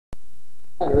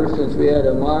Since we had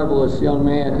a marvelous young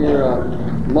man here, a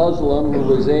Muslim, who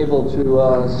was able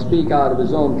to speak out of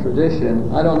his own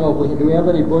tradition. I don't know if do we have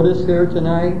any Buddhists here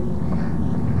tonight?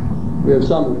 We have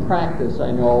some in practice,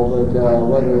 I know, but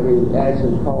whether we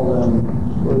actually call them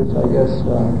Buddhists, I guess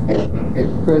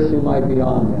Christian might be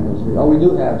on there. Oh, we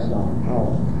do have some.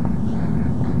 Oh.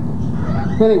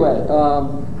 Anyway,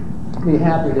 be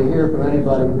happy to hear from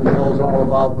anybody who knows all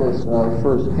about this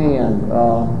firsthand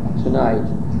tonight.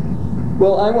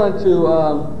 Well, I want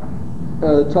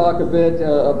to talk a bit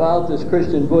about this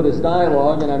Christian-Buddhist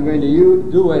dialogue, and I'm going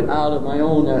to do it out of my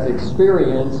own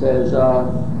experience as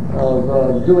of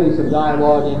doing some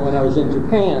dialoguing when I was in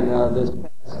Japan this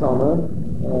past summer,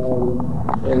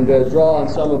 and draw on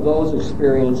some of those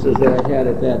experiences that I had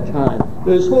at that time.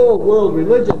 This whole world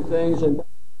religion things and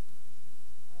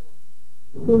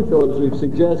crucial, as we've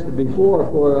suggested before,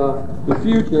 for the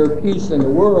future peace in the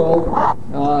world.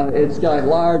 It's got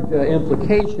large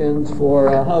implications for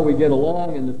how we get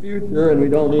along in the future, and we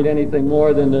don't need anything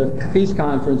more than the peace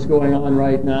conference going on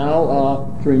right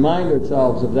now to remind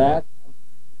ourselves of that.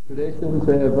 Traditions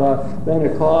have been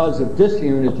a cause of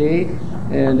disunity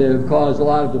and have caused a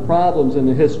lot of the problems in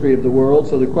the history of the world.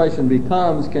 So the question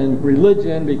becomes, can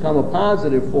religion become a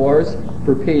positive force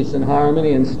for peace and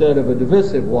harmony instead of a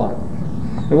divisive one?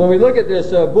 And when we look at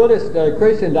this Buddhist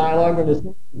Christian dialogue, we're in the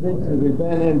same position we've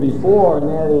been in before, and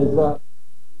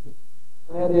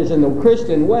that is in the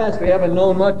Christian West, we haven't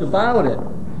known much about it.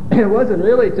 It wasn't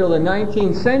really till the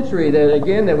 19th century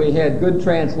that we had good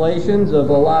translations of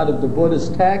a lot of the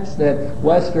Buddhist texts, that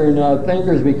Western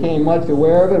thinkers became much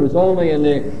aware of it. It was only in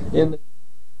the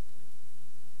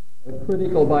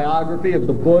critical biography of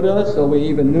the Buddha, so we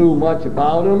even knew much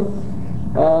about him.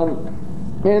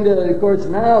 And of course,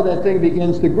 now that thing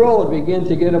begins to grow, it begins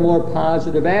to get a more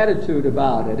positive attitude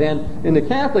about it. And in the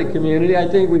Catholic community, I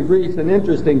think we've reached an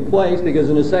interesting place, because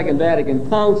in the Second Vatican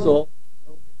Council,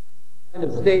 a kind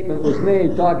of statement was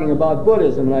made talking about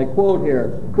Buddhism, and I quote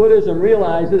here, "Buddhism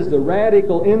realizes the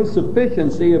radical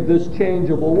insufficiency of this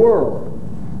changeable world."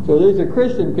 So these are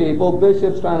Christian people,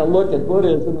 bishops trying to look at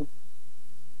Buddhism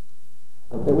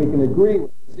that we can agree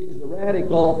with. Sees the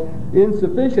radical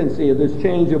insufficiency of this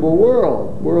changeable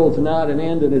world. The world's not an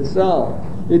end in itself.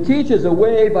 It teaches a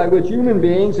way by which human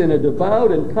beings in a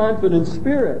devout and confident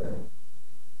spirit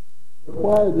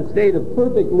acquire the state of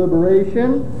perfect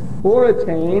liberation, or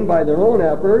attain by their own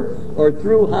efforts or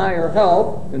through higher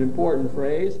help, an important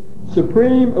phrase,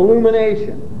 supreme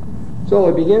illumination. So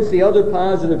it begins to see other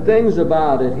positive things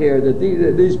about it here, that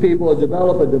these people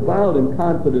develop a devout and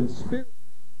confident spirit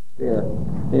here,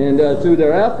 and through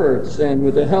their efforts and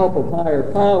with the help of higher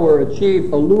power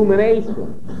achieve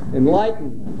illumination,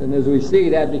 enlightenment, and as we see,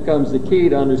 that becomes the key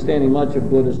to understanding much of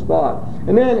Buddhist thought.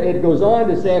 And then it goes on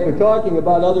to say, if we're talking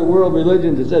about other world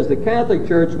religions, it says the Catholic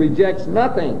Church rejects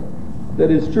nothing that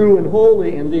is true and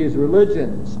holy in these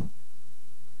religions.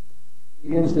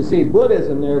 Begins to see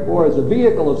Buddhism, therefore, as a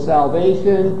vehicle of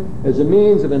salvation, as a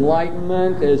means of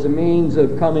enlightenment, as a means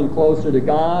of coming closer to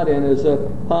God, and as a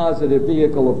positive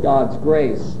vehicle of God's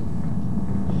grace.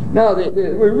 Now, we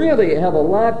really have a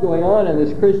lot going on in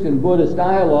this Christian-Buddhist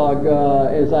dialogue,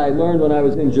 as I learned when I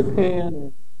was in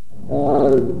Japan.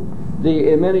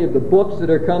 In many of the books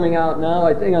that are coming out now,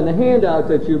 I think on the handout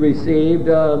that you received,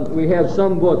 we have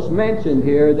some books mentioned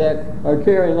here that are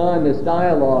carrying on this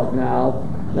dialogue now.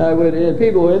 If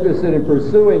people are interested in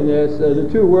pursuing this, the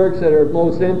two works that are of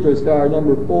most interest are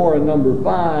number 4 and number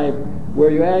 5, where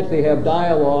you actually have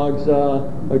dialogues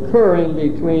occurring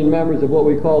between members of what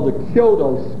we call the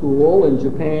Kyoto school in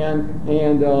Japan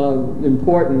and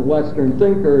important Western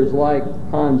thinkers like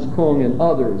Hans Kung and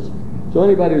others. So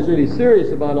anybody who's really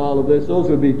serious about all of this, those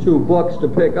would be two books to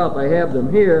pick up. I have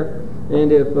them here,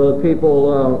 and if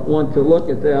people want to look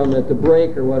at them at the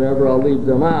break or whatever, I'll leave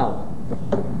them out.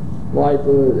 Like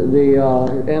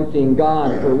the Emptying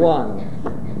God, for one.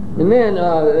 And then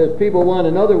if people want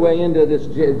another way into this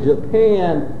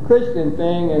Japan Christian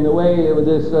thing, and the way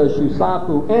this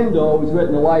Shusaku Endo, who's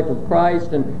written the life of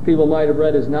Christ, and people might have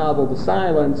read his novel The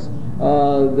Silence,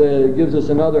 that gives us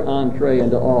another entree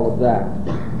into all of that.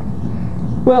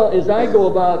 Well, as I go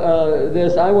about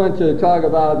this, I want to talk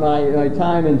about my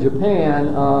time in Japan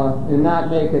and not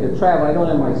make it a travel. I don't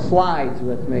have my slides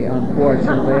with me,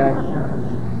 unfortunately.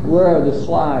 Where are the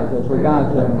slides? I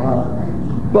forgot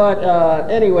them. But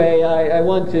anyway, I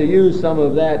want to use some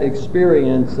of that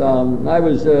experience. I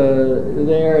was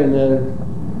there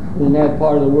in that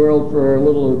part of the world for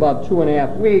about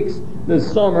 2.5 weeks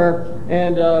this summer,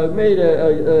 and made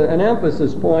an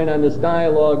emphasis point on this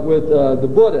dialogue with the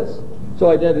Buddhists. So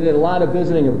I did a lot of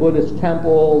visiting of Buddhist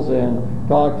temples and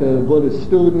talked to Buddhist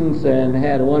students and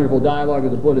had a wonderful dialogue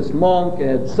with a Buddhist monk,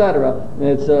 etc.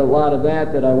 It's a lot of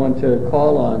that I want to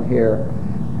call on here.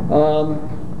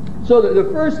 So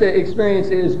the first experience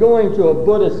is going to a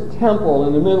Buddhist temple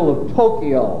in the middle of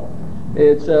Tokyo.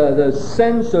 It's the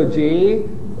Sensoji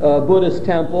Buddhist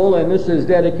temple, and this is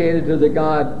dedicated to the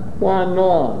god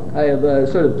Kwannon. I have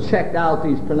sort of checked out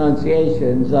these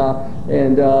pronunciations,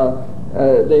 and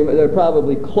they're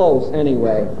probably close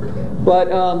anyway.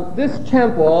 But this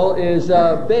temple is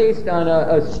based on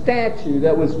a statue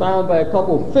that was found by a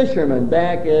couple fishermen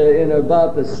back in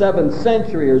about the 7th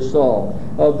century or so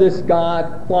of this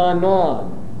god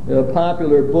Kwannon, a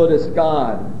popular Buddhist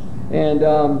god. And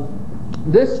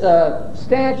this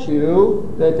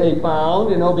statue that they found,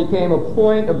 became a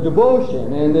point of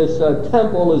devotion, and this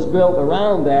temple is built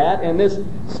around that. And this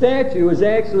statue is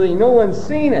actually, no one's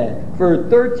seen it for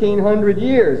 1,300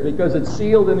 years because it's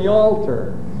sealed in the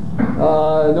altar.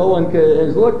 No one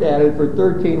has looked at it for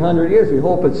 1,300 years. We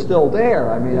hope it's still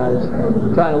there. I mean, I was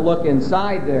trying to look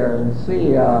inside there and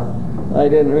see. I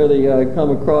didn't really come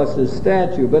across this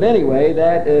statue. But anyway,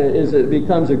 that it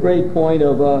becomes a great point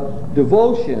of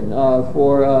devotion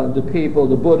for the people,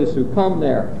 the Buddhists who come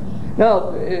there.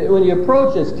 Now, when you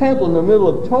approach this temple in the middle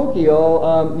of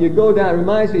Tokyo, you go down, it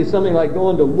reminds me of something like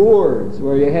going to Lourdes,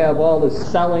 where you have all the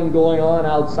selling going on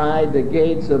outside the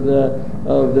gates of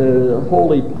the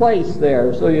holy place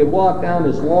there. So you walk down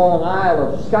this long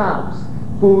aisle of shops,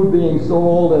 food being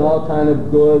sold and all kind of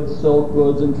goods, silk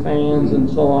goods and fans and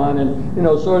so on, and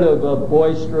sort of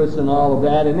boisterous and all of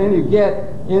that. And then you get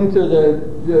into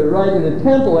right in the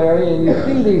temple area, and you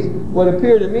see these what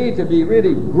appear to me to be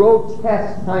really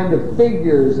grotesque kind of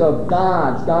figures of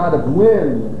gods, god of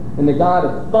wind and the god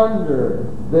of thunder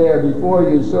there before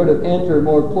you sort of enter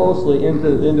more closely into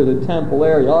the temple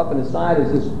area. Off on the side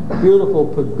is this beautiful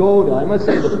pagoda. I must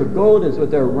say the pagodas with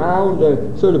their round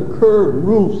sort of curved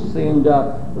roofs seemed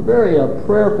very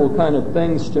prayerful kind of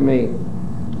things to me.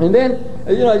 And then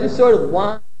I just sort of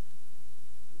wondered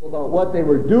about what they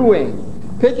were doing,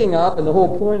 picking up, and the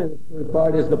whole point of this third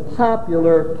part is the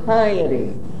popular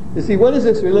piety. You see, what does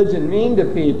this religion mean to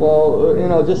people?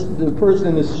 Just the person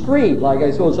in the street. Like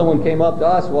I suppose someone came up to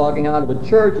us walking out of a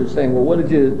church and saying, well, what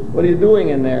are you doing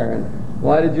in there? And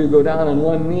why did you go down on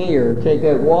one knee or take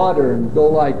that water and go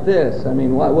like this? I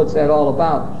mean, what's that all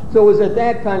about? So it was at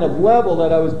that kind of level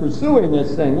that I was pursuing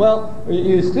this thing. Well,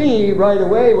 you see right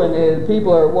away when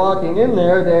people are walking in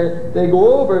there, they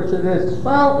go over to this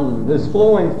fountain, this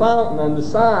flowing fountain on the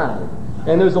side.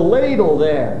 And there's a ladle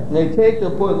there. And they take the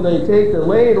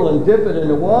ladle and dip it in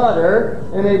the water,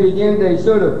 and they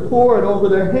sort of pour it over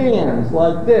their hands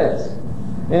like this.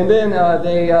 And then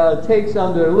they take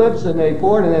some to their lips and they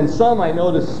pour it, and then some, I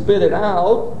noticed, spit it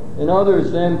out, and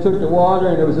others then took the water,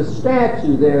 and there was a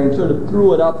statue there and sort of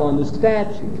threw it up on the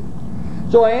statue.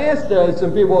 So I asked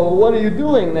some people, well, what are you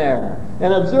doing there?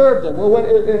 And observed them. Well,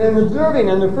 in observing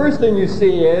them, the first thing you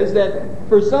see is that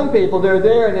for some people, they're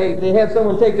there and they have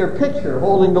someone take their picture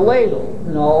holding the ladle,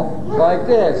 like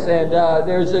this. And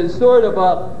there's a sort of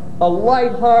a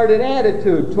light-hearted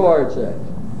attitude towards it.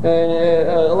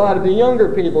 A lot of the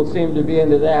younger people seem to be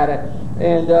into that,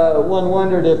 and one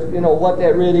wondered if what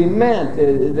that really meant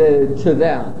to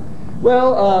them.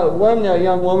 Well, one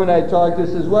young woman I talked to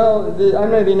says, well, I'm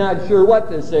really not sure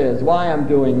what this is, why I'm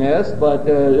doing this, but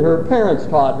her parents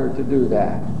taught her to do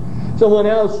that. Someone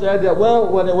else said that, well,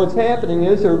 what's happening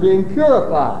is they're being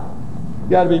purified. You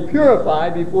got to be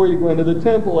purified before you go into the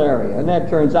temple area. And that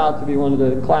turns out to be one of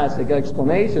the classic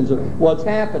explanations of what's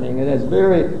happening. It has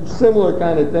very similar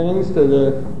kind of things to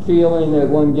the feeling that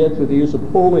one gets with the use of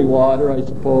holy water, I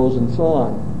suppose, and so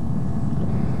on.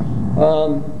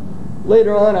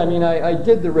 Later on, I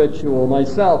did the ritual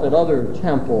myself at other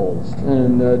temples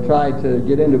and tried to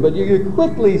get into it. But you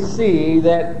quickly see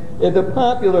that at the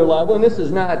popular level, and this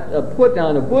is not a put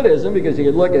down of Buddhism, because you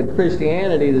could look at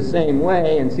Christianity the same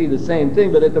way and see the same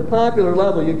thing, but at the popular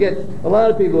level you get a lot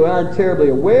of people who aren't terribly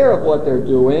aware of what they're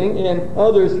doing, and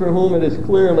others for whom it is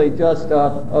clearly just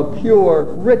a pure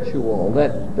ritual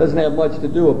that doesn't have much to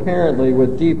do apparently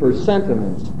with deeper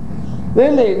sentiments.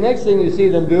 Then the next thing you see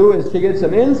them do is to get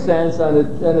some incense on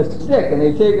a stick, and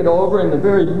they take it over in the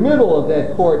very middle of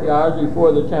that courtyard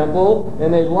before the temple,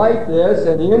 and they light this,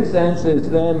 and the incense is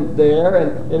then there,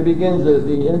 and it begins,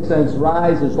 the incense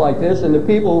rises like this, and the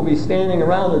people will be standing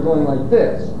around, they're going like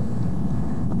this,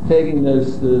 taking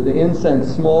the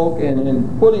incense smoke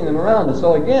and putting them around. And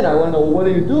so again, I want to know, what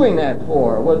are you doing that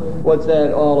for? What's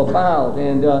that all about?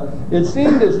 And it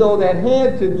seemed as though that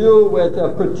had to do with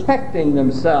protecting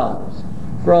themselves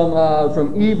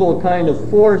from evil kind of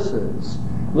forces.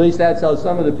 At least that's how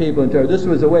some of the people interpret. This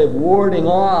was a way of warding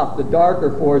off the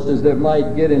darker forces that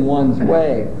might get in one's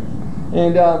way.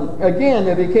 And again,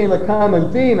 it became a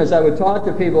common theme as I would talk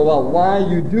to people about why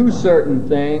you do certain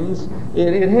things.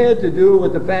 It had to do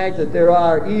with the fact that there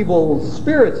are evil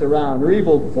spirits around, or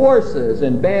evil forces,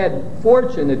 and bad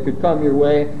fortune that could come your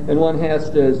way, and one has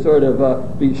to sort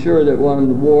of be sure that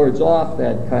one wards off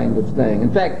that kind of thing.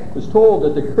 In fact, it was told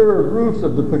that the curved roofs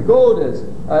of the pagodas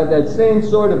that same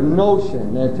sort of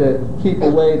notion, that to keep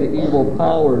away the evil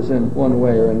powers in one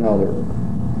way or another.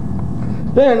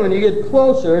 Then, when you get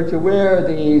closer to where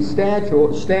the statue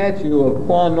of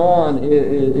Kwannon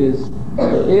is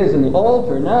in the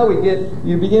altar, now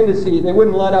you begin to see they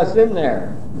wouldn't let us in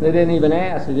there. They didn't even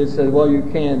ask. They just said, well, you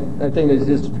can't. I think it's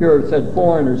just pure said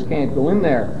foreigners can't go in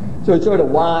there. So it sort of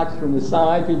watched from the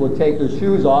side. People would take their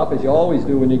shoes off, as you always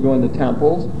do when you go into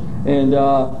temples, and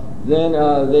then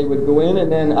they would go in, and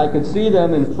then I could see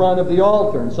them in front of the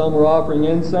altar. And some were offering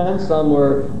incense, some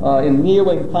were in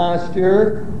kneeling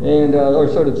posture, and or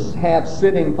sort of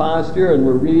half-sitting posture, and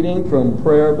were reading from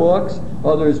prayer books.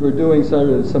 Others were doing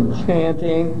some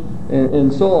chanting,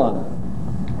 and so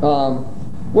on.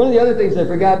 One of the other things I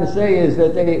forgot to say is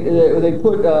that they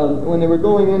put, when they were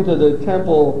going into the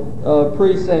temple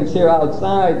precincts here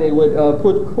outside, they would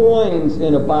put coins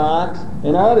in a box,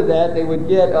 and out of that they would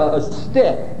get a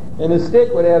stick. And the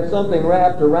stick would have something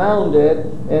wrapped around it,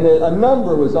 and a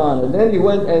number was on it. And then you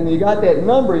went, and you got that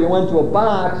number, you went to a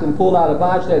box and pulled out a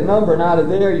box, that number, and out of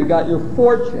there you got your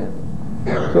fortune.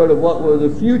 Sort of what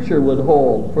the future would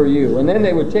hold for you. And then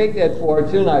they would take that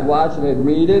fortune, I'd watch and I'd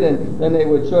read it, and then they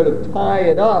would sort of tie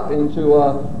it up into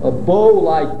a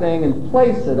bow-like thing and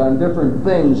place it on different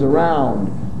things around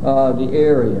the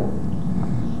area.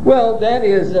 Well, that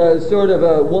is sort of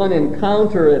one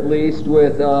encounter, at least,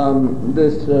 with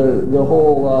the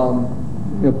whole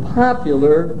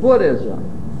popular Buddhism.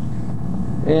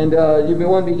 And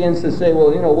one begins to say,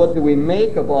 well, what do we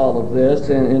make of all of this,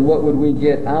 and what would we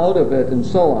get out of it, and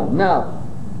so on. Now,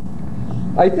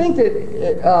 I think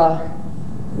that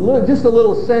just a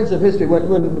little sense of history.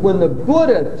 When the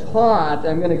Buddha taught,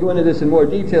 I'm going to go into this in more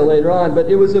detail later on, but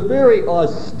it was a very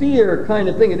austere kind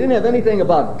of thing. It didn't have anything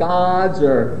about gods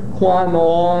or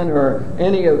Kwannon or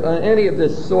any of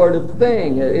this sort of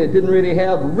thing. It didn't really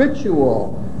have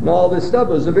ritual and all this stuff.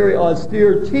 It was a very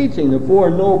austere teaching, the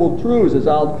Four Noble Truths, as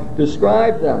I'll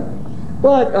describe them.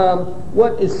 But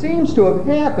what it seems to have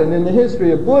happened in the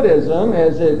history of Buddhism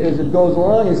as it goes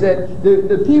along is that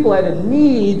the people had a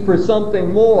need for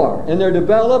something more. And they're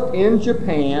developed in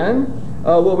Japan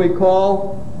what we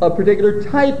call a particular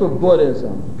type of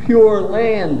Buddhism, Pure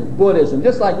Land Buddhism.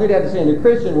 Just like we'd have to say in the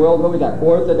Christian world, well, we got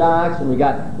Orthodox, and we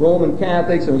got Roman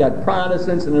Catholics, and we got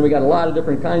Protestants, and then we got a lot of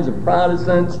different kinds of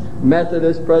Protestants,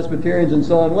 Methodists, Presbyterians, and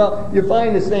so on. Well, you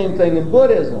find the same thing in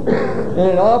Buddhism. And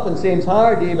it often seems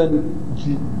hard to even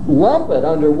lump it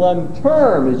under one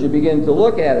term as you begin to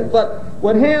look at it. But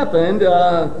what happened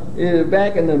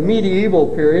back in the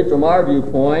medieval period, from our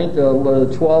viewpoint, the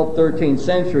 12th, 13th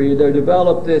century, they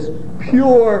developed this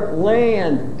Pure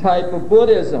Land type of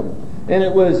Buddhism. And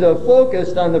it was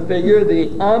focused on the figure,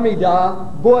 the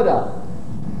Amida Buddha.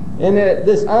 And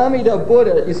this Amida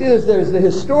Buddha, you see there's the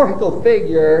historical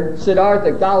figure,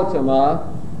 Siddhartha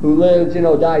Gautama, who lived,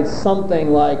 died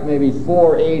something like maybe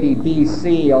 480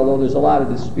 BC, although there's a lot of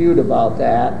dispute about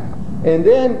that. And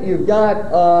then you've got,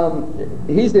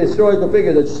 he's the historical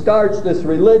figure that starts this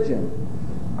religion.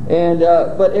 And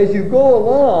but as you go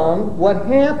along, what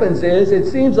happens is it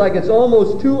seems like it's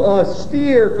almost too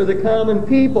austere for the common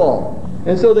people.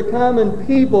 And so the common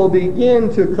people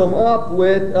begin to come up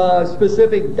with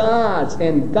specific gods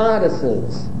and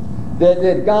goddesses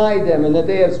that guide them and that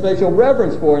they have special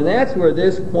reverence for. And that's where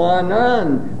this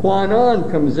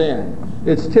Kwannon comes in.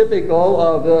 It's typical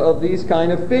of these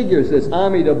kind of figures. This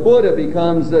Amida Buddha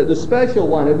becomes the special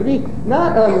one. It would be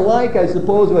not unlike, I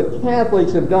suppose, what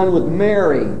Catholics have done with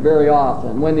Mary very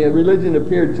often. When the religion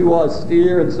appeared too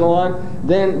austere and so on,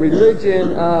 then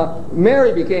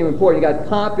Mary became important. You got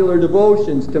popular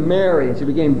devotions to Mary, and she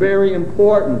became very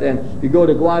important. And you go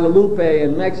to Guadalupe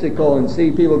in Mexico and see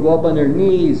people go up on their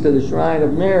knees to the shrine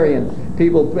of Mary, and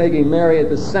people making Mary at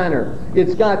the center.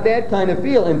 It's got that kind of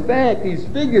feel. In fact, these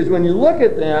figures, when you look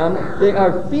at them, they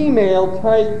are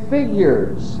female-type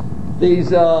figures.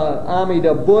 These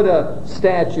Amida Buddha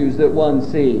statues that one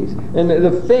sees. And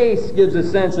the face gives a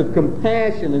sense of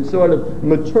compassion and sort of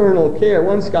maternal care.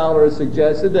 One scholar has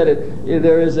suggested that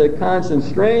there is a constant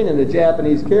strain in the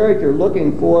Japanese character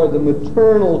looking for the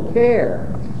maternal care.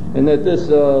 and that this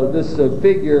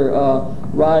figure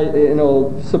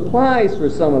supplies for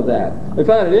some of that. I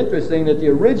found it interesting that the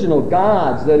original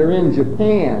gods that are in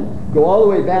Japan go all the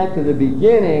way back to the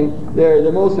beginning.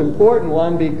 The most important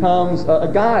one becomes a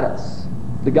goddess,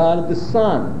 the god of the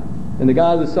sun. And the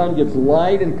god of the sun gives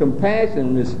light and compassion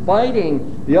and is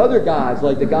fighting the other gods,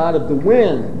 like the god of the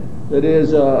wind, that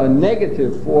is a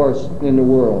negative force in the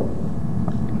world.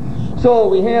 So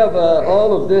we have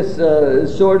all of this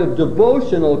sort of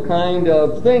devotional kind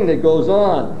of thing that goes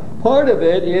on. Part of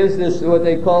it is this, what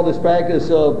they call this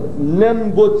practice of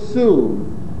nembutsu.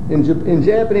 In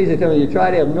Japanese, they tell you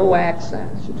try to have no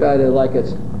accents. You try to, like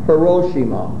it's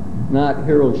Hiroshima, not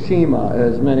Hiroshima,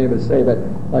 as many of us say, but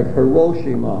like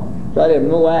Hiroshima. Try to have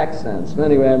no accents.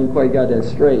 Anyway, I haven't quite got that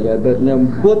straight yet, but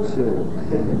nembutsu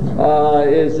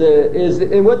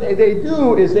and what they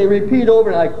do is they repeat over,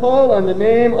 and I call on the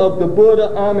name of the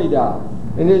Buddha Amida.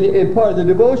 And in part of the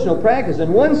devotional practice,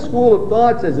 and one school of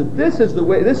thought says that this is the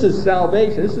way, this is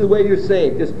salvation, this is the way you're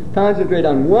saved. Just concentrate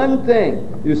on one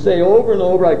thing. You say over and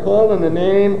over, I call on the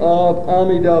name of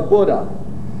Amida Buddha.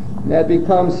 And that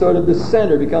becomes sort of the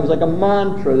center, becomes like a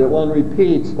mantra that one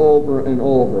repeats over and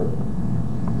over.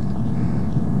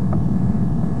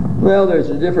 Well, there's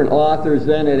different authors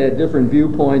then that had different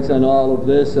viewpoints on all of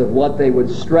this, of what they would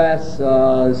stress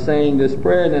saying this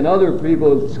prayer, and then other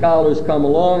people, scholars, come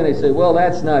along and they say, well,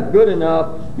 that's not good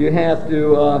enough. You have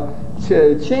to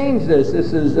change this.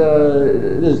 This is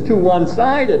too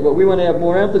one-sided. But we want to have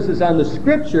more emphasis on the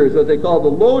scriptures, what they call the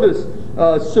Lotus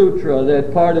Sutra,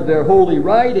 that part of their holy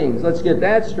writings. Let's get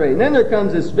that straight. And then there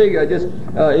comes this figure,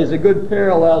 is a good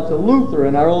parallel to Luther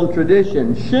in our own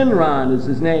tradition. Shinran is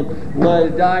his name.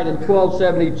 Died in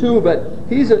 1272, but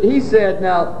he said,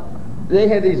 now, they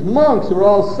had these monks who were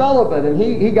all celibate, and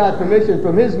he got permission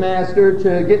from his master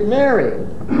to get married.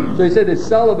 So he said his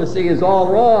celibacy is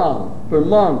all wrong for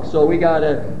monks, so he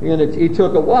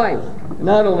took a wife.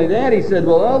 Not only that, he said,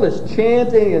 well, all this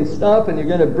chanting and stuff, and you're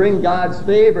going to bring God's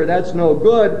favor, that's no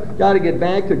good. Got to get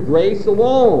back to grace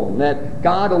alone, that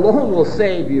God alone will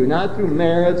save you, not through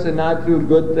merits and not through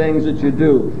good things that you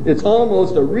do. It's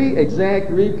almost a exact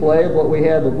replay of what we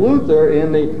have of Luther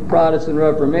in the Protestant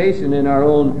Reformation in our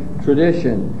own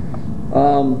tradition.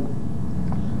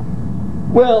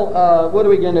 What are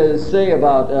we going to say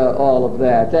about all of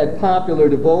that? That popular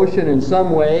devotion in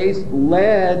some ways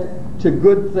led to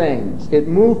good things. It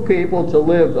moved people to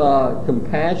live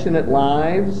compassionate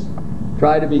lives,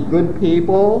 try to be good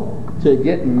people, to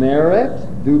get merit,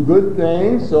 do good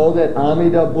things so that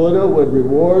Amida Buddha would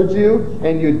reward you,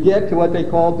 and you'd get to what they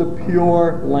called the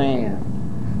Pure Land.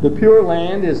 The Pure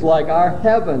Land is like our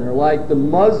heaven, or like the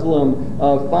Muslim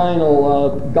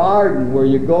final garden where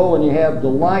you go and you have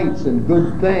delights and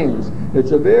good things.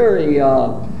 It's a very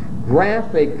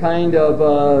graphic kind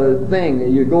of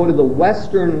thing. You go to the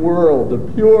Western world,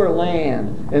 the Pure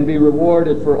Land, and be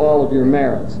rewarded for all of your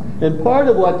merits. And part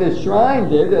of what this shrine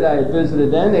did that I had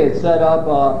visited then, they had set up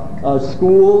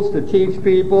schools to teach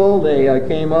people. They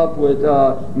came up with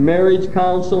marriage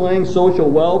counseling, social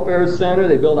welfare center.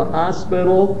 They built a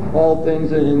hospital, all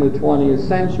things in the 20th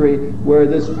century, where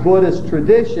this Buddhist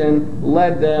tradition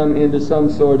led them into some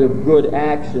sort of good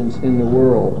actions in the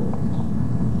world.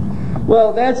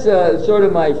 Well, that's sort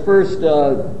of my first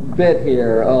bit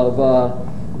here of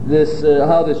this,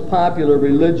 how this popular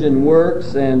religion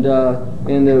works, and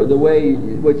the way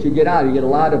what you get out. You get a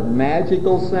lot of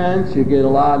magical sense. You get a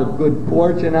lot of good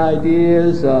fortune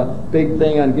ideas. Big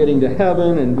thing on getting to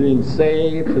heaven and being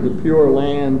saved, to the Pure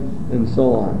Land, and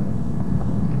so on.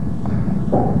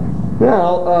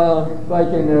 Now, if I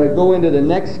can go into the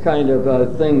next kind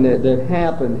of thing that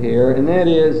happened here, and that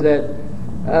is that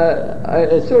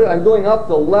I'm going up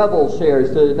the levels here.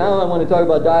 So now I want to talk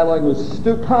about dialogue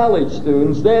with college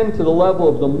students, then to the level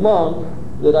of the monk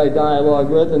that I dialogue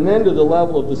with, and then to the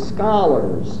level of the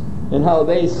scholars and how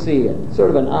they see it. Sort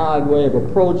of an odd way of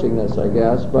approaching this, I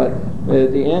guess, but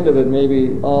at the end of it,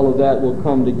 maybe all of that will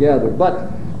come together. But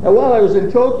while I was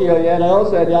in Tokyo yet, I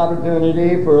also had the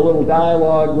opportunity for a little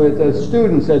dialogue with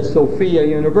students at Sophia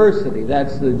University.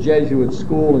 That's the Jesuit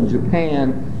school in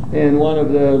Japan, and one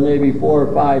of the maybe 4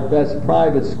 or 5 best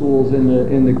private schools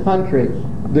in the country.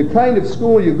 The kind of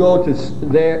school you go to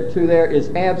there is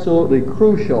absolutely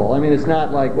crucial. I mean, it's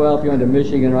not like, well, if you went to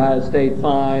Michigan or Ohio State,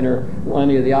 fine, or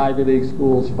any of the Ivy League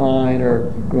schools, fine,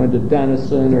 or you went to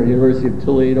Denison or University of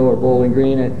Toledo or Bowling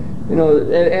Green.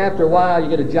 After a while you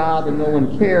get a job and no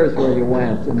one cares where you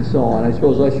went and so on. I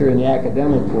suppose unless you're in the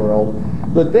academic world.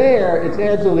 But there, it's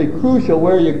absolutely crucial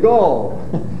where you go.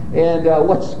 and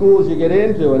what schools you get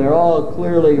into, and they're all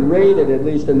clearly rated, at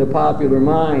least in the popular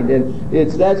mind. And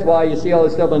that's why you see all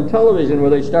this stuff on television where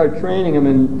they start training them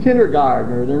in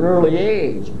kindergarten or at an early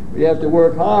age. You have to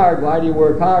work hard. Why do you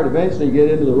work hard? Eventually you get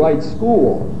into the right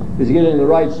school. Because you get into the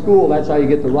right school, that's how you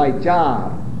get the right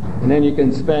job. And then you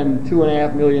can spend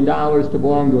 $2.5 million to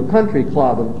belong to a country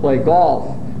club and play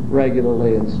golf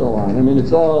regularly and so on. I mean,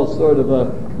 it's all sort of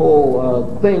a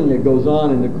whole thing that goes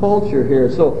on in the culture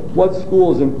here. So what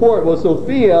school is important? Well,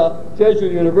 Sophia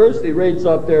Jesuit University rates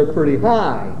up there pretty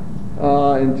high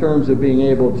in terms of being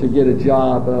able to get a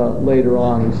job later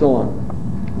on and so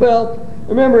on. Well, I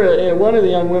remember one of the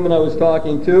young women I was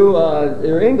talking to,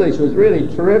 her English was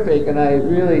really terrific, and I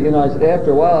really, I said,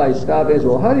 after a while I stopped and said,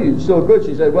 well, how do you, so good?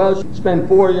 She said, well, she spent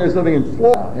 4 years living in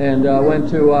Florida and went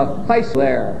to high school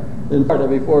there in Florida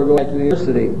before going back to the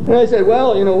university. And I said,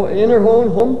 well, in her own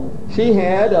home, she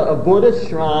had a Buddhist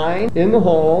shrine in the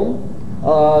home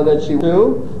that she went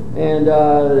to, and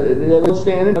they would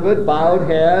stand in front of it, bowed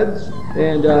heads,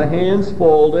 and hands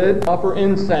folded, offer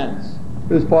incense.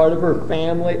 It was part of her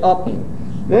family upbringing.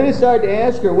 Then I started to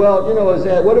ask her, well,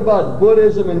 what about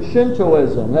Buddhism and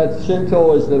Shintoism?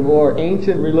 Shinto is the more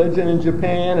ancient religion in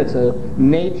Japan. It's a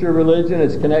nature religion.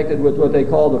 It's connected with what they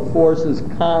call the forces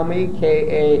kami,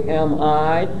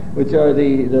 K-A-M-I, which are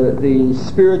the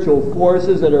spiritual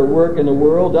forces that are at work in the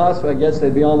world. Thus, I guess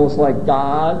they'd be almost like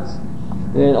gods,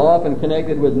 and often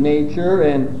connected with nature.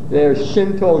 And there's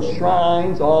Shinto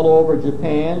shrines all over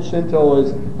Japan. Shinto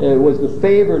was the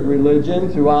favored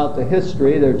religion throughout the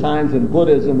history. There are times when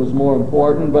Buddhism was more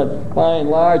important, but by and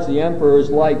large the emperors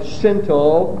liked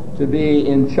Shinto to be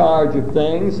in charge of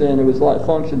things, and it was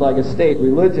functioned like a state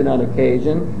religion on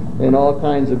occasion, and all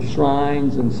kinds of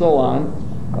shrines and so on.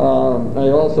 I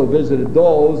also visited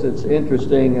those. It's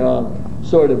interesting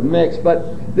sort of mix.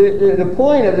 But the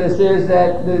point of this is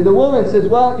that the woman says,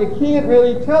 well, you can't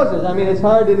really tell us. I mean, it's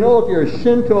hard to know if you're a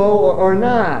Shinto or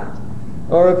not,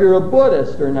 or if you're a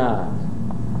Buddhist or not.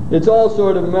 It's all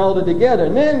sort of melded together.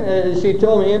 And then she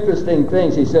told me interesting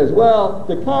things. She says, well,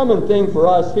 the common thing for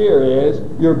us here is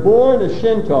you're born a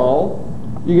Shinto,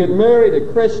 you get married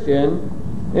a Christian,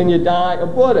 and you die a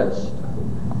Buddhist.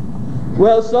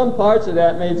 Well, some parts of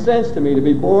that made sense to me. To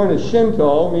be born a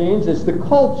Shinto means it's the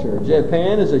culture.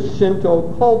 Japan is a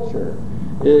Shinto culture.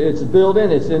 It's built in.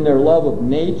 It's in their love of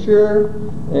nature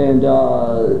and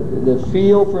the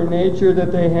feel for nature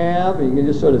that they have. You can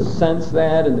just sort of sense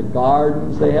that in the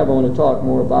gardens they have. I want to talk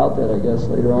more about that, I guess,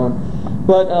 later on.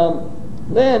 But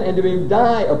then, and to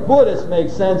die a Buddhist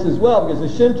makes sense as well, because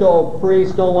the Shinto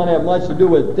priests don't want to have much to do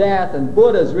with death, and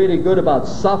Buddha is really good about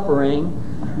suffering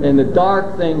and the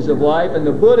dark things of life, and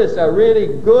the Buddhists are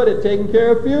really good at taking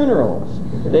care of funerals.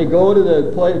 They go to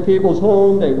the people's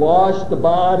home, they wash the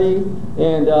body,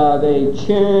 and they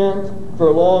chant for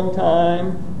a long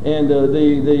time, and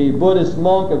the Buddhist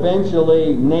monk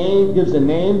eventually gives a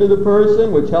name to the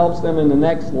person, which helps them in the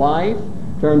next life,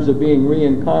 in terms of being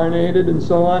reincarnated and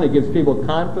so on. It gives people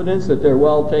confidence that they're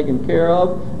well taken care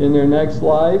of in their next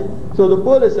life. So the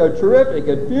Buddhists are terrific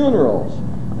at funerals.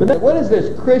 But then, what is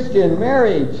this Christian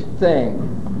marriage thing?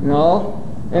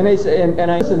 And they say,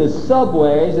 and I listen to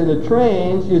subways and the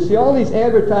trains, you see all these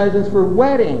advertisements for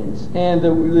weddings, and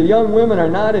the young women are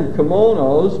not in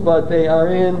kimonos, but they are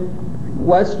in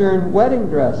Western wedding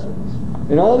dresses,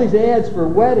 and all these ads for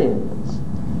weddings.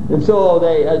 And so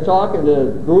they are talking to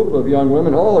a group of young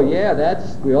women. Oh yeah,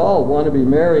 we all want to be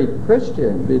married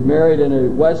Christian, be married in a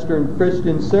Western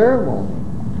Christian ceremony.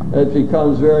 It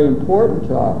becomes very important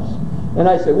to us. And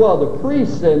I said, well, the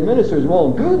priests and ministers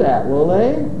won't do that, will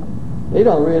they? They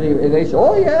don't really. And they said,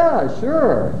 oh yeah,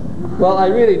 sure. Well, I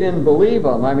really didn't believe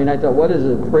them. I mean, I thought, what is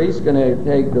a priest going to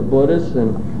take the Buddhists?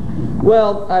 And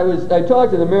well, I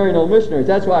talked to the Maryknoll missionaries.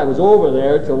 That's why I was over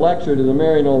there, to lecture to the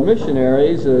Maryknoll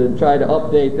missionaries and try to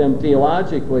update them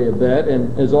theologically a bit.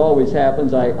 And as always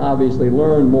happens, I obviously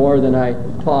learned more than I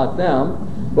taught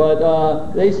them.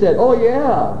 But they said, oh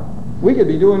yeah, we could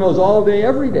be doing those all day,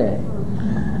 every day.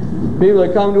 People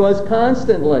that come to us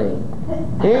constantly.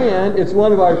 And it's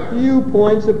one of our few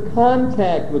points of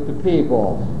contact with the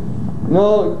people.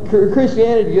 No,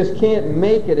 Christianity just can't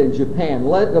make it in Japan.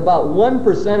 About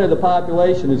 1% of the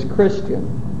population is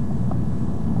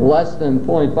Christian. Less than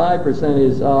 0.5%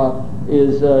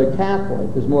 is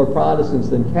Catholic. There's more Protestants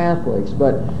than Catholics.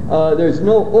 But there's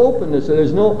no openness,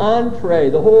 there's no entree.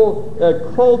 The whole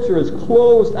culture is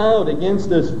closed out against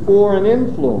this foreign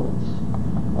influence.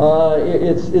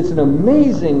 It's an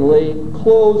amazingly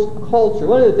closed culture.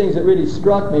 One of the things that really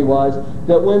struck me was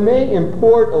that when they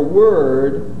import a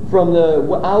word from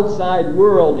the outside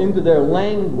world into their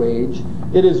language,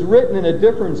 it is written in a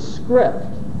different script.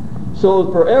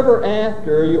 So forever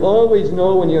after, you always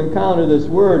know when you encounter this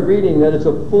word reading that it's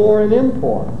a foreign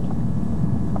import.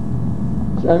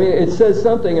 I mean, it says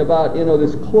something about,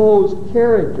 this closed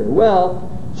character. Well,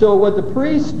 so what the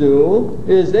priests do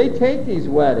is they take these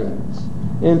weddings.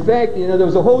 In fact, there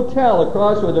was a hotel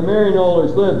across where the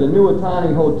Marinollers lived, the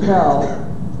Nuatani Hotel,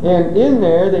 and in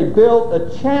there they built a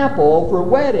chapel for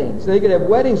weddings. They could have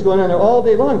weddings going on there all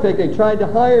day long. In fact, they tried to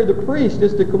hire the priest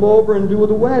just to come over and do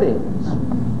the weddings.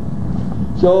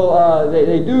 So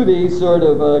they do these sort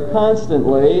of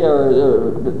constantly,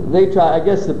 or they try, I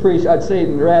guess the priests, I'd say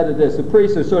rather this, the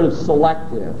priests are sort of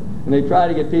selective. And they try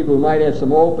to get people who might have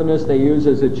some openness. They use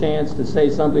it as a chance to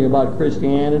say something about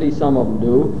Christianity. Some of them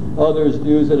do. Others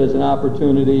use it as an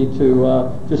opportunity to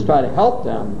just try to help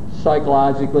them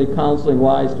psychologically,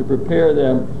 counseling-wise, to prepare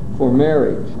them for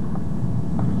marriage.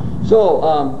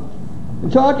 So,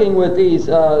 talking with these,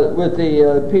 with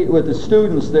the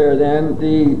students there, then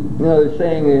they're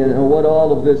saying what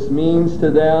all of this means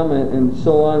to them and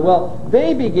so on. Well,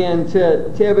 they begin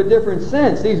to have a different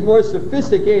sense. These more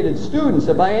sophisticated students,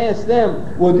 if I ask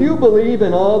them, well, do you believe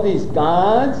in all these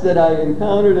gods that I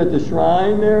encountered at the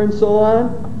shrine there and so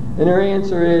on? And their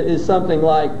answer is something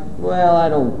like, well, I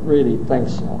don't really think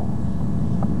so.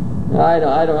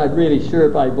 I'm really sure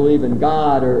if I believe in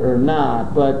God or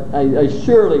not, but I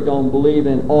surely don't believe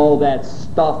in all that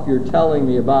stuff you're telling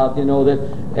me about, that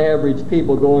average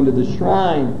people going to the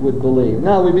shrine would believe.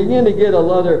 Now, we begin to get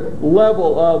another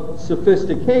level of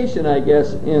sophistication, I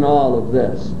guess, in all of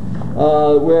this,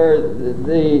 where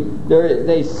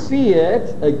they see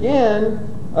it, again,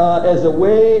 as a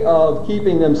way of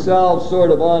keeping themselves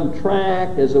sort of on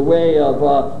track, as a way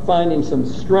of finding some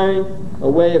strength, a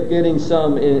way of getting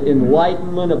some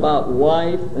enlightenment about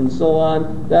life and so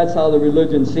on. That's how the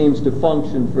religion seems to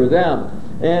function for them.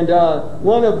 And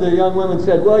one of the young women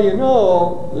said, well,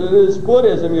 this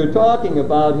Buddhism you're talking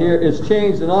about here has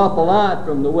changed an awful lot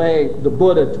from the way the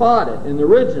Buddha taught it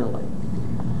originally.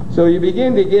 So you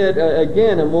begin to get,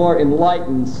 again, a more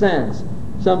enlightened sense.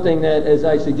 Something that, as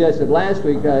I suggested last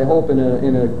week, I hope in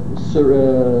a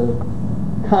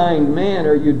kind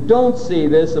manner, you don't see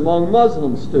this among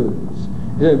Muslim students.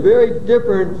 It's a very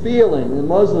different feeling. The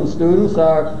Muslim students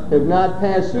have not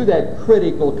passed through that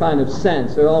critical kind of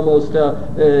sense. They're almost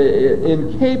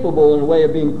incapable in a way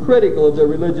of being critical of their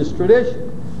religious tradition.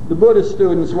 The Buddhist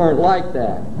students weren't like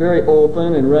that. Very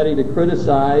open and ready to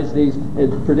criticize these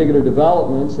particular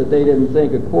developments that they didn't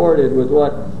think accorded with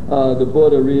what the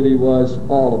Buddha really was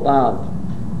all about.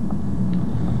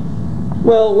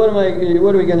 Well, what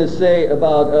are we going to say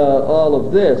about all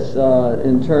of this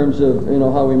in terms of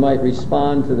how we might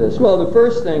respond to this? Well, the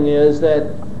first thing is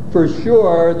that for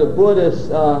sure the Buddhists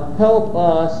help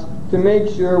us to make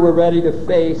sure we're ready to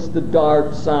face the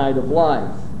dark side of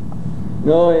life.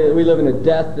 We live in a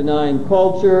death-denying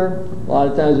culture. A lot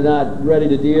of times we're not ready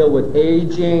to deal with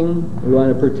aging. We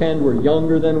want to pretend we're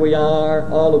younger than we are.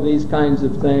 All of these kinds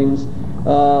of things.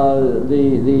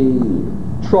 The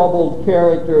troubled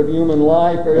character of human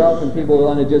life, very often people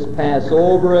want to just pass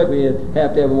over it. We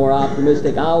have to have a more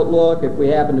optimistic outlook. If we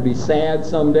happen to be sad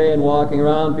someday and walking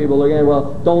around, people look at it,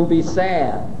 well, don't be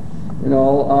sad.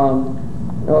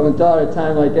 I haven't thought at a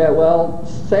time like that, well,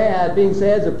 being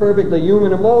sad is a perfectly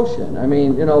human emotion. I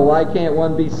mean, why can't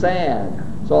one be sad?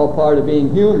 It's all part of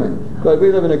being human. But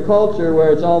we live in a culture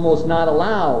where it's almost not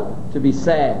allowed to be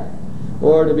sad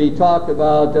or to be talked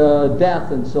about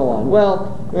death and so on.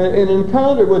 Well, in an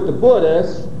encounter with the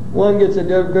Buddhists, one gets a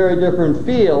very different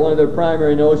feel. One of their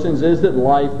primary notions is that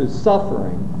life is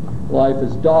suffering. Life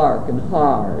is dark and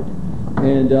hard.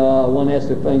 And one has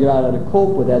to figure out how to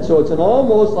cope with that. So it's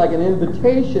almost like an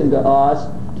invitation to us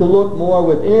to look more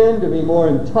within, to be more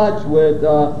in touch with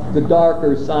the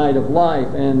darker side of life,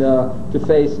 and to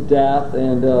face death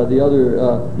and the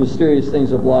other mysterious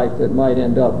things of life that might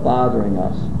end up bothering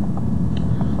us.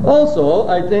 Also,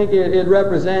 I think it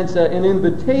represents an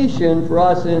invitation for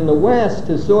us in the West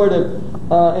to sort of,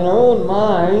 in our own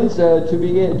minds, to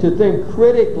begin to think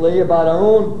critically about our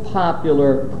own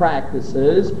popular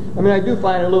practices. I mean, I do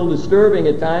find it a little disturbing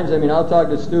at times. I mean, I'll talk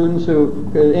to students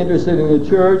who are interested in the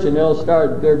church, and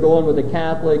they're going with a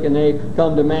Catholic, and they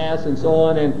come to Mass and so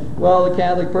on, and, well, the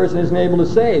Catholic person isn't able to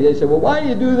say. They say, well, why do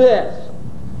you do this?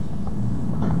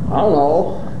 I don't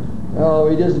know.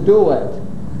 We just do it.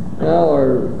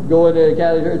 Or go into a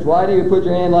Catholic church, why do you put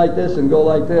your hand like this and go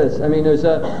like this? I mean, there's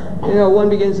one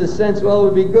begins to sense, well, it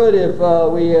would be good if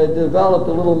we developed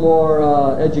a little more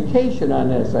education on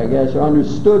this, I guess, or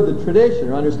understood the tradition,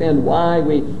 or understand why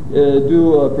we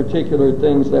do particular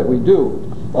things that we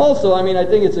do. Also, I mean, I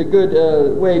think it's a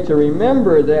good way to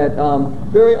remember that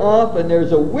very often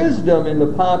there's a wisdom in the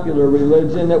popular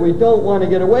religion that we don't want to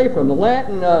get away from. The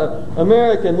Latin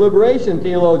American liberation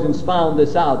theologians found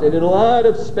this out. They did a lot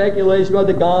of speculation about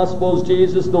the Gospels,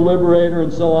 Jesus the liberator,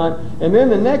 and so on. And then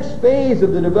the next phase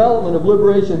of the development of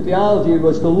liberation theology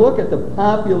was to look at the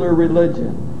popular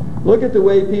religion. Look at the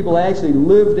way people actually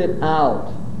lived it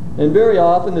out. And very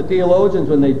often the theologians,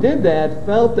 when they did that,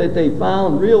 felt that they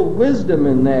found real wisdom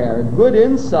in there, good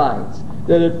insights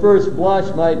that at first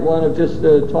blush might want to just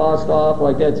tossed off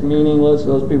like that's meaningless,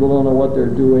 those people don't know what they're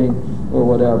doing, or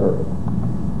whatever.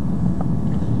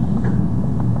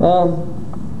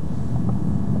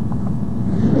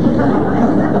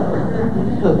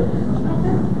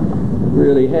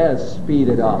 Really has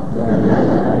speeded up.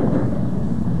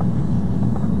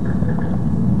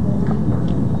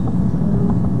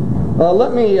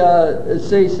 Let me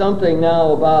say something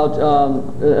now about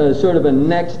sort of a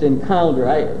next encounter.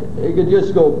 I could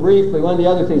just go briefly. One of the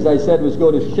other things I said was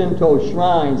go to Shinto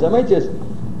shrines. I might just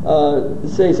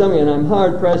say something, and I'm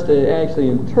hard-pressed to actually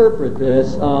interpret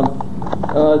this.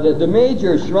 The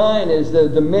major shrine is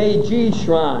the Meiji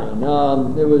Shrine.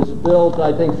 It was built,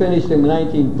 I think, finished in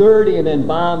 1930 and then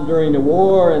bombed during the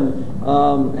war, and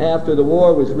after the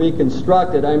war was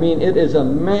reconstructed. I mean, it is a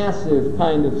massive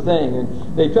kind of thing.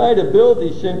 And they try to build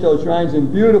these Shinto shrines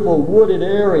in beautiful wooded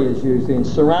areas usually and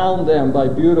surround them by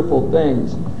beautiful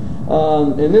things.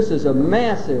 And this is a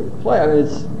massive place. I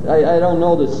mean, I don't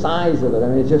know the size of it. I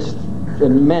mean, it's just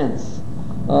immense.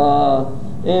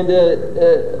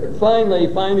 Finally,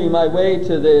 finding my way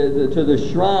to the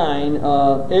shrine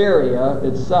area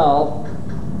itself,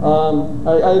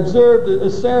 I observed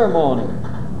a ceremony,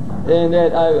 and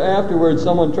that afterwards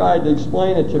someone tried to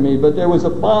explain it to me. But there was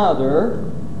a father.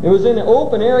 It was in an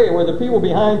open area where the people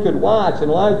behind could watch,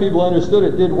 and a lot of people understood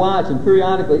it, did watch, and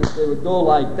periodically they would go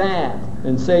like that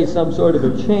and say some sort of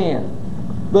a chant.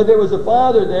 But there was a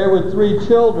father there with 3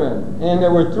 children, and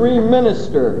there were 3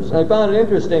 ministers. I found it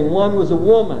interesting. One was a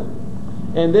woman,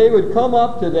 and they would come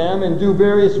up to them and do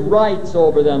various rites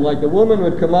over them. Like the woman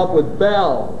would come up with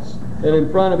bells, and in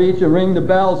front of each, and ring the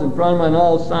bells in front of them on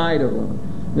all sides of them.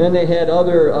 Then they had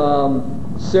other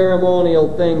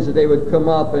ceremonial things that they would come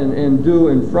up and do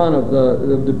in front of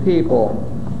the people.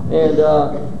 And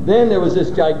then there was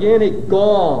this gigantic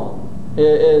gong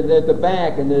at the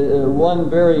back, and one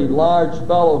very large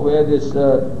fellow who had this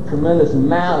tremendous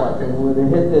mallet and would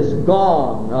hit this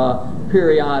gong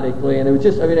periodically, and it was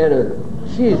just, I mean, it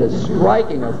had a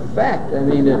striking effect. I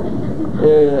mean,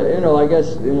 I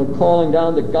guess, calling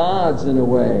down the gods in a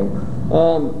way.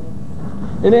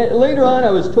 And then later on I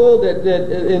was told that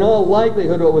in all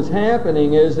likelihood what was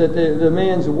happening is that the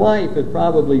man's wife had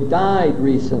probably died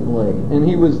recently, and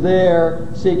he was there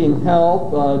seeking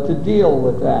help to deal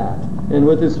with that, and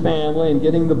with his family, and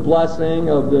getting the blessing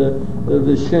of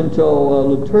the Shinto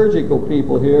liturgical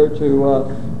people here to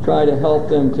try to help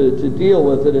them to deal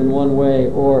with it in one way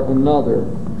or another.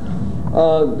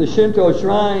 The Shinto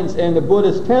shrines and the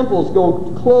Buddhist temples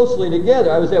go closely together.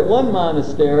 I was at one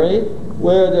monastery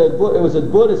where it was a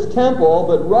Buddhist temple,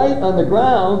 but right on the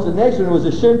grounds, the next one was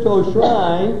a Shinto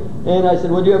shrine, and I said,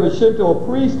 well, do you have a Shinto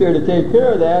priest here to take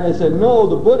care of that? And they said, no,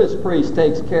 the Buddhist priest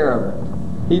takes care of it.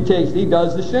 He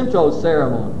does the Shinto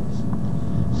ceremonies.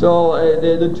 So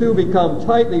the two become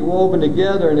tightly woven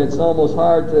together, and it's almost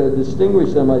hard to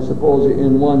distinguish them, I suppose,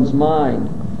 in one's mind.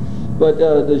 But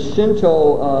the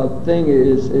Shinto thing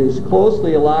is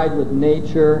closely allied with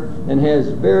nature and has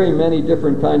very many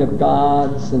different kind of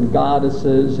gods and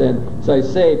goddesses, and as I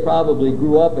say, probably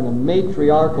grew up in a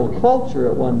matriarchal culture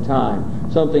at one time,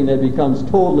 something that becomes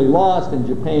totally lost in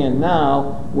Japan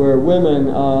now, where women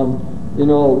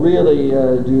really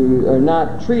are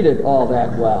not treated all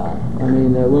that well. I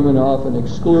mean, women are often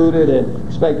excluded and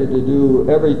expected to do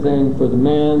everything for the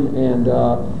men, and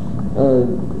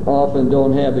often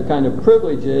don't have the kind of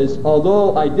privileges,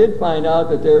 although I did find out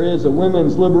that there is a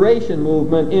women's liberation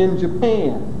movement in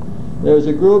Japan. There's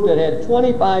a group that had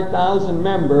 25,000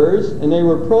 members, and they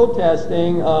were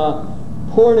protesting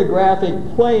pornographic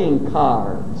playing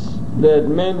cards that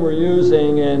men were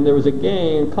using, and there was a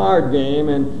card game,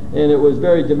 and it was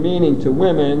very demeaning to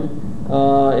women,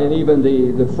 and even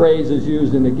the phrases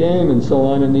used in the game and so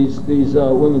on, and these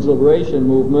women's liberation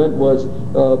movement was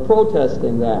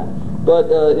protesting that. But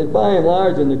by and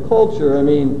large in the culture, I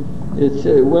mean, it's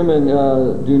women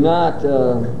do not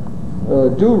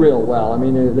do real well. I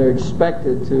mean, they're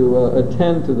expected to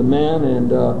attend to the men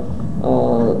and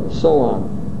so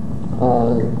on.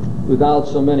 without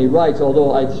so many rights,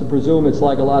 although I presume it's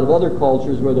like a lot of other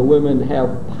cultures where the women have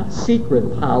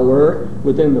secret power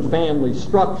within the family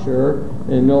structure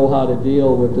and know how to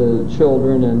deal with the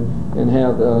children and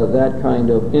have that kind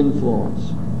of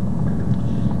influence.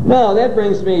 Now that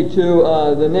brings me to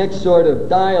the next sort of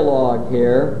dialogue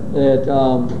here that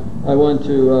I want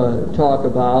to talk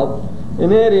about,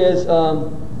 and that is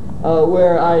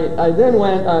where I then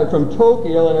went from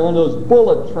Tokyo, and I went to those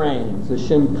bullet trains, the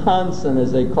Shinkansen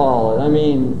as they call it. I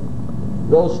mean,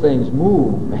 those things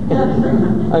move,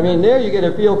 man. I mean, there you get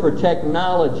a feel for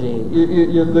technology.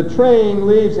 The train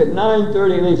leaves at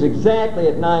 9:30, it leaves exactly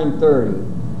at 9:30.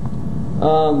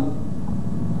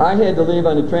 I had to leave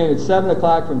on the train at 7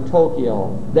 o'clock from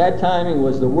Tokyo. That timing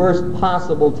was the worst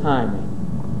possible timing,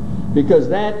 because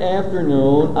that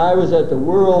afternoon I was at the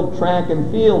World Track and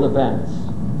Field events.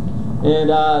 And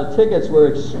tickets were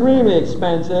extremely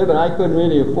expensive, and I couldn't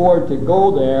really afford to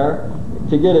go there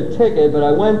to get a ticket, but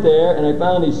I went there and I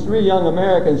found these 3 young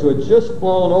Americans who had just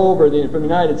flown over from the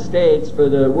United States for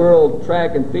the World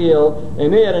Track and Field,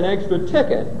 and they had an extra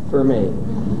ticket for me,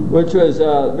 which was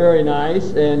very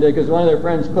nice, and because one of their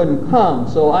friends couldn't come.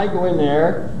 So I go in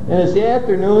there, and it's the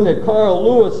afternoon that Carl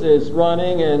Lewis is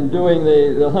running and doing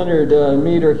the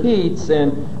 100-meter heats,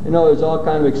 and there's all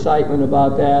kind of excitement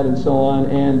about that and so on.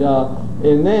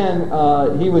 And then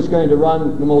he was going to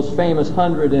run the most famous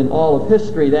 100 in all of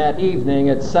history that evening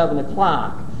at 7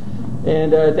 o'clock.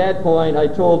 And at that point, I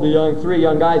told the 3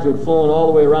 young guys who had flown all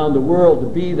the way around the world to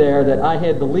be there that I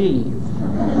had to leave.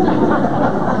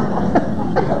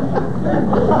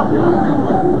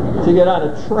 To get on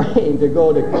a train to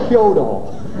go to Kyoto.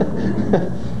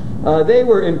 They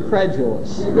were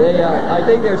incredulous. I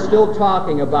think they're still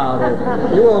talking about it.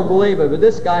 You won't believe it, but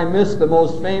this guy missed the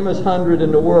most famous 100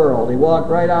 in the world. He walked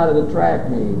right out of the track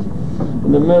meet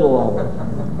in the middle of it.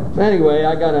 So anyway,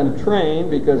 I got on a train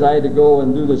because I had to go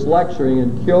and do this lecturing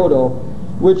in Kyoto,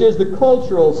 which is the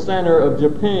cultural center of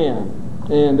Japan,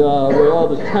 and where all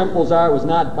the temples are. It was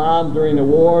not bombed during the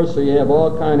war, so you have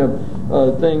all kind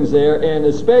of things there. And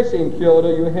especially in Kyoto,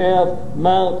 you have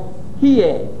Mount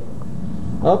Hiei.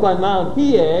 Up on Mount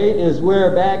Hiei is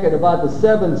where back in about the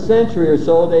 7th century or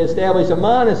so they established a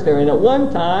monastery. And at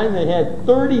one time they had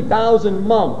 30,000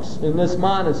 monks in this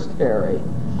monastery.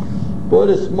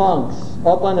 Buddhist monks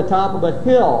up on the top of a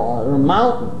hill or a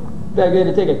mountain. In fact, you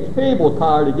had to take a cable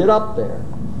car to get up there.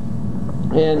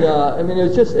 And I mean, it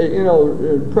was just an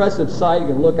impressive sight. You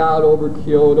can look out over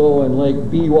Kyoto and Lake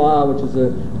Biwa, which is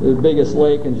the biggest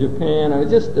lake in Japan. It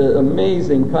was just an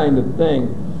amazing kind of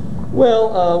thing.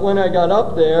 Well, when I got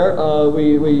up there,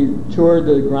 we toured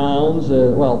the grounds,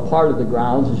 well, part of the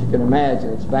grounds, as you can imagine.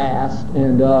 It's vast,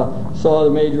 and saw the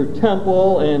major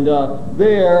temple, and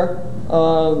there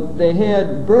they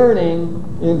had burning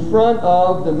in front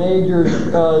of the major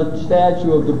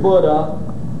statue of the Buddha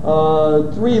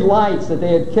 3 lights that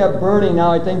they had kept burning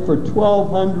now, I think, for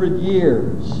 1,200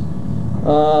 years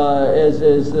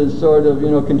as sort of,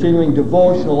 continuing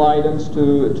devotional items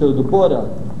to the Buddha.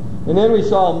 And then we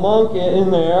saw a monk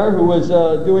in there who was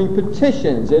doing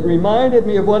petitions. It reminded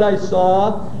me of what I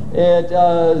saw at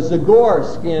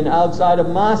Zagorsk outside of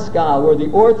Moscow, where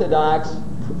the Orthodox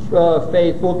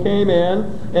faithful came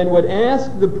in and would ask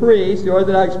the priest, the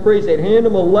Orthodox priest, they'd hand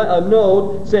him a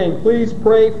note saying, please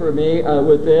pray for me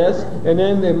with this, and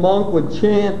then the monk would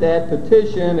chant that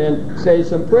petition and say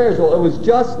some prayers. Well, it was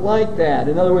just like that.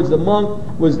 In other words, the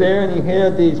monk was there and he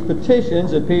had these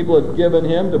petitions that people had given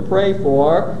him to pray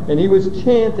for, and he was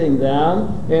chanting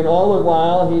them, and all the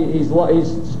while he's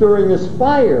stirring this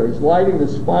fire. He's lighting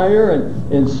this fire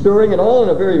and stirring it all in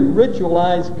a very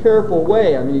ritualized, careful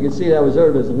way. I mean, you can see that was sort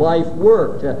of his life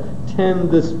work, to tend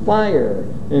this fire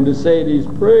and to say these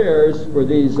prayers for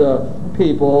these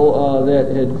people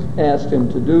that had asked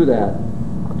him to do that.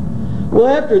 Well,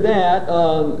 after that,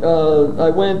 I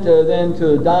went then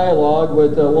to a dialogue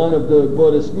with one of the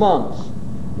Buddhist monks.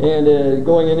 And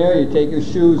going in there, you take your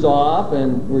shoes off,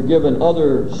 and we're given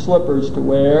other slippers to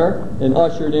wear, and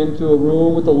ushered into a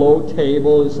room with a low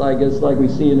table, just I guess like we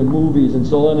see in the movies and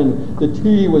so on. And the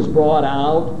tea was brought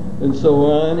out and so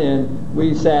on, and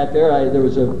we sat there. There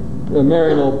was a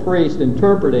Marino priest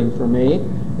interpreting for me,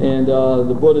 and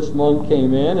the Buddhist monk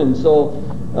came in, and so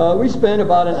we spent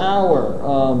about an hour,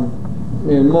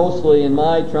 and mostly in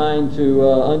my trying to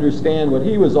understand what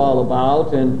he was all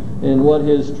about and what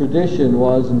his tradition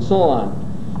was and so on.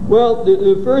 Well,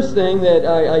 the first thing that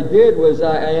I did was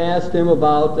I asked him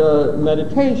about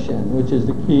meditation, which is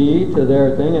the key to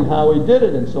their thing, and how he did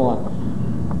it and so on.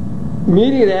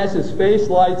 Immediately as his face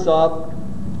lights up,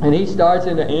 and he starts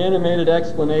into animated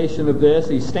explanation of this,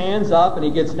 he stands up and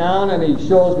he gets down and he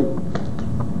shows me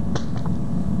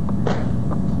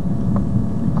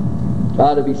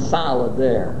Ought to be solid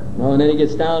there. And then he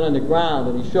gets down on the ground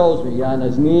and he shows me on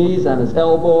his knees, on his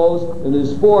elbows, and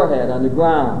his forehead on the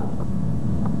ground.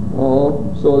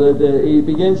 So that he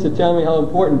begins to tell me how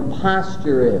important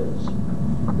posture is.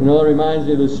 It reminds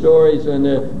me of the stories when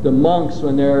the monks,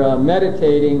 when they're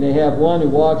meditating, they have one who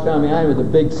walks down behind with a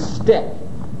big stick.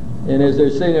 And as they're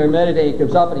sitting there meditating, he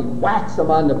comes up and he whacks them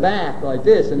on the back like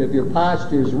this. And if your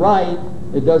posture's right,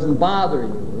 it doesn't bother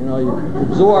you. You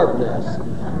absorb this.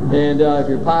 And if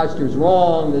your posture's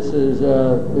wrong, this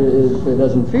it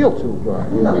doesn't feel too good.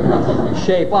 You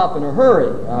shape up in a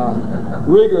hurry.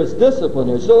 Rigorous discipline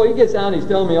here. So he gets down, he's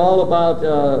telling me all about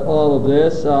all of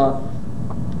this.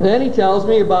 And then he tells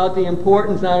me about the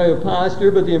importance not only of posture,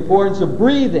 but the importance of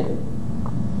breathing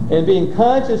and being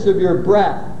conscious of your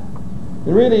breath.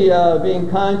 And really being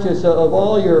conscious of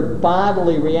all your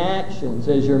bodily reactions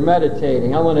as you're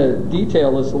meditating. I want to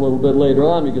detail this a little bit later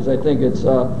on because I think it's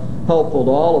helpful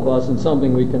to all of us and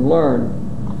something we can learn.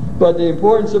 But the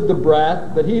importance of the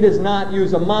breath, but he does not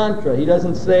use a mantra. He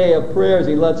doesn't say a prayer as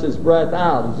he lets his breath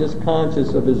out. He's just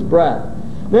conscious of his breath.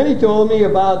 Then he told me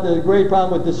about the great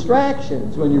problem with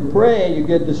distractions. When you pray, you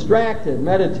get distracted,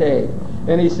 meditate.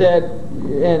 And he said,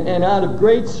 and out of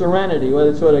great serenity, well,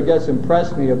 that's what I guess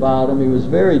impressed me about him. He was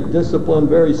very disciplined,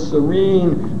 very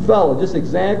serene fellow, just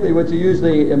exactly what you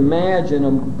usually imagine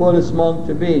a Buddhist monk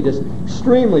to be, just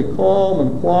extremely calm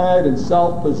and quiet and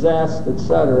self-possessed,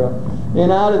 etc.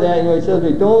 And out of that, he says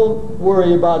to me, don't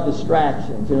worry about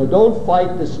distractions. Don't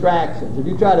fight distractions. If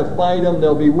you try to fight them,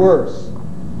 they'll be worse.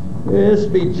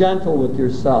 Just be gentle with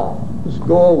yourself. Just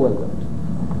go with it.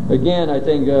 Again, I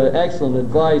think excellent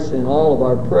advice in all of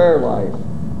our prayer life.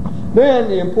 Then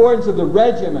the importance of the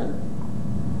regimen.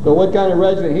 So what kind of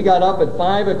regimen? He got up at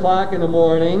 5 o'clock in the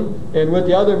morning and with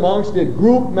the other monks did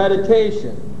group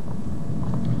meditation.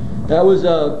 That was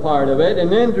a part of it.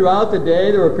 And then throughout the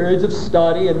day there were periods of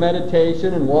study and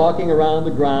meditation and walking around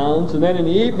the grounds. And then in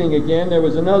the evening again there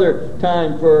was another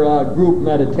time for group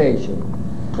meditation.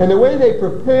 And the way they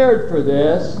prepared for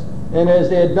this, and as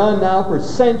they had done now for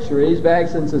centuries, back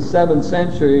since the 7th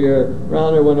century or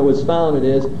around there when it was founded,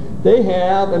 is they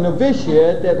have a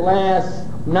novitiate that lasts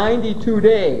 92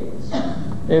 days.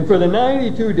 And for the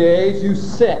 92 days you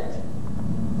sit.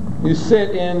 You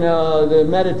sit in the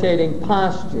meditating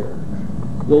posture,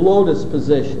 the lotus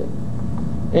position.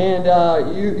 And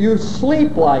you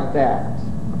sleep like that.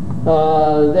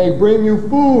 They bring you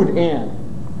food in.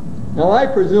 Now I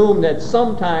presume that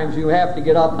sometimes you have to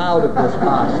get up out of this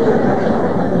posture.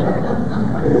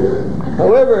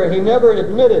 However, he never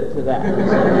admitted to that.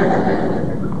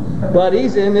 But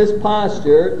he's in this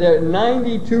posture there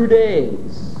 92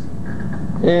 days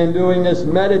and doing this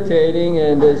meditating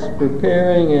and this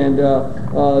preparing and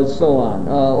so on.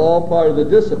 All part of the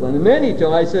discipline. And then he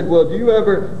told me, I said, well,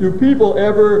 do people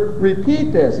ever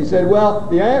repeat this? He said, well,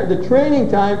 the training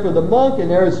time for the monk in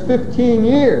there is 15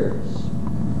 years.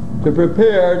 To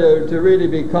prepare to really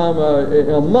become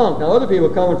a monk. Now other people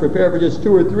come and prepare for just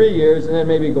 2 or 3 years and then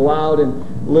maybe go out and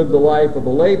live the life of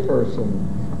a layperson.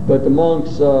 But the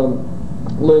monks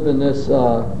live in this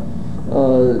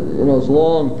this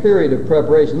long period of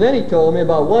preparation. Then he told me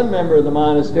about one member of the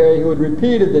monastery who had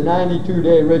repeated the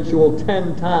 92-day ritual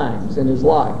 10 times in his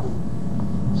life.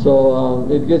 So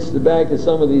it gets back to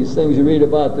some of these things you read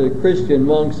about the Christian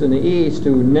monks in the East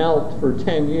who knelt for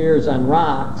 10 years on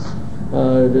rocks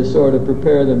to sort of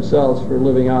prepare themselves for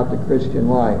living out the Christian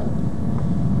life.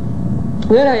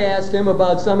 Then I asked him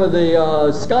about some of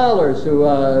the scholars who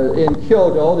in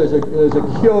Kyoto, there's a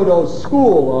Kyoto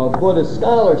school of Buddhist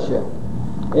scholarship,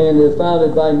 and it's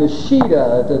founded by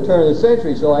Nishida at the turn of the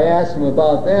century. So I asked him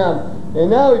about them, and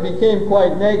now he became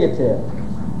quite negative.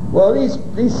 Well, these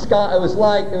scholars,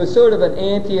 it was sort of an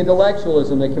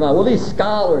anti-intellectualism that came out. Well, these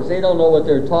scholars, they don't know what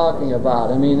they're talking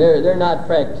about. I mean, they're not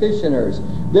practitioners.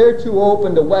 They're too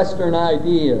open to Western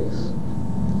ideas.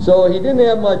 So he didn't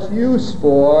have much use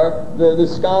for the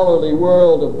scholarly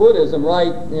world of Buddhism,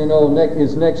 right?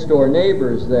 His next door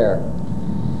neighbors there.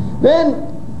 Then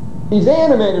he's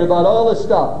animated about all this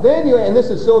stuff. Then and this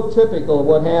is so typical of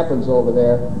what happens over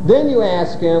there. Then you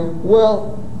ask him,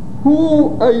 well,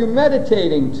 who are you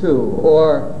meditating to?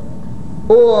 Or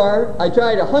I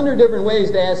tried 100 different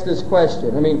ways to ask this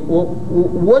question. I mean,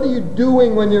 what are you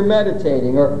doing when you're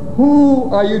meditating? Or who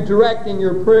are you directing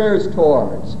your prayers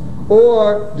towards?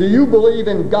 Or do you believe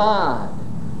in God?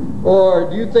 Or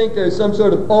do you think there's some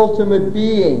sort of ultimate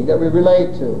being that we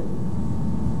relate to?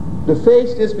 The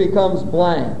face just becomes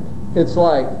blank. It's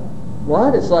like,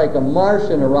 what? It's like a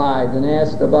Martian arrived and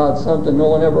asked about something no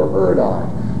one ever heard of.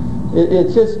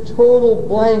 It's just total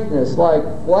blankness. Like,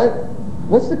 what?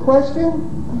 What's the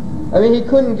question? I mean, he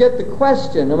couldn't get the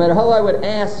question, no matter how I would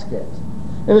ask it.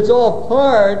 And it's all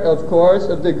part, of course,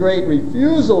 of the great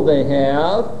refusal they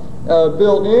have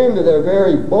built into their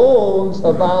very bones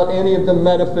about any of the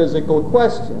metaphysical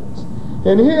questions.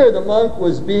 And here the monk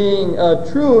was being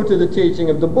true to the teaching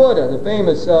of the Buddha. The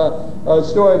famous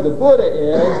story of the Buddha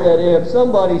is that if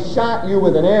somebody shot you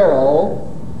with an arrow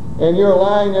and you're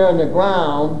lying there on the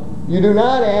ground, you do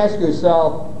not ask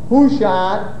yourself, who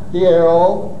shot the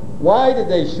arrow? Why did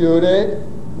they shoot it?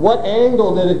 What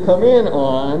angle did it come in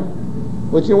on?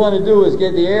 What you want to do is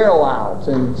get the arrow out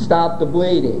and stop the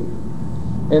bleeding.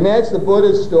 And that's the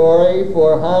Buddha's story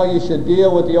for how you should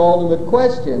deal with the ultimate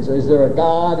questions. Is there a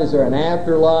God? Is there an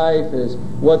afterlife?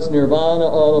 What's nirvana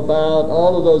all about?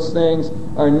 All of those things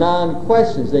are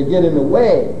non-questions. They get in the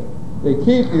way. They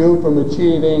keep you from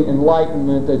achieving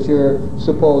enlightenment that you're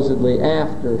supposedly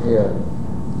after here.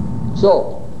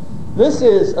 So, this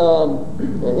is,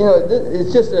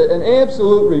 it's just an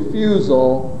absolute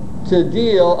refusal to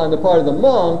deal, on the part of the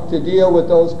monk, to deal with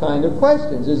those kind of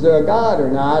questions. Is there a God or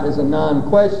not is a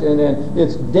non-question, and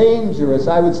it's dangerous,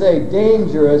 I would say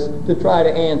dangerous, to try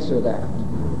to answer that.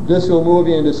 This will move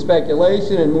you into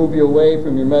speculation and move you away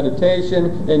from your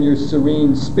meditation and your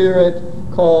serene spirit,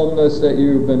 calmness that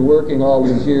you've been working all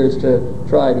these years to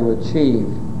try to achieve.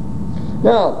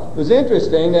 Now, it was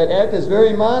interesting that at this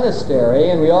very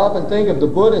monastery, and we often think of the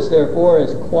Buddhists, therefore,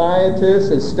 as quietists,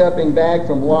 as stepping back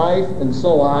from life, and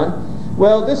so on.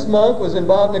 Well, this monk was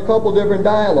involved in a couple different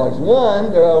dialogues.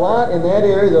 One, there are a lot in that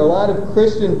area, there are a lot of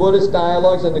Christian Buddhist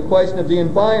dialogues on the question of the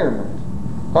environment,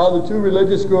 how the two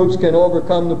religious groups can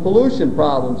overcome the pollution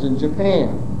problems in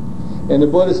Japan. And the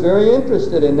Buddhists are very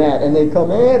interested in that, and they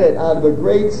come at it out of a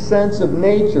great sense of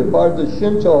nature, part of the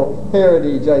Shinto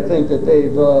heritage, I think, that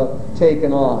they've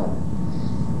taken on.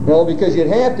 Because you'd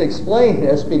have to explain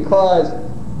this, because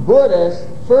Buddhists,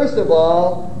 first of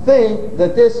all, think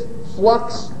that this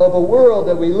flux of a world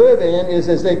that we live in is,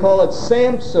 as they call it,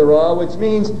 samsara, which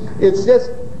means it's just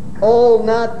all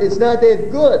it's not that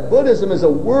good. Buddhism is a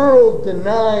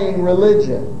world-denying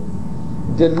religion.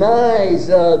 Denies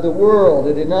the world.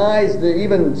 It denies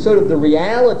even sort of the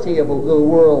reality of the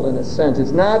world in a sense.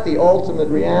 It's not the ultimate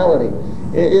reality.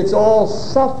 It's all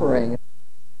suffering.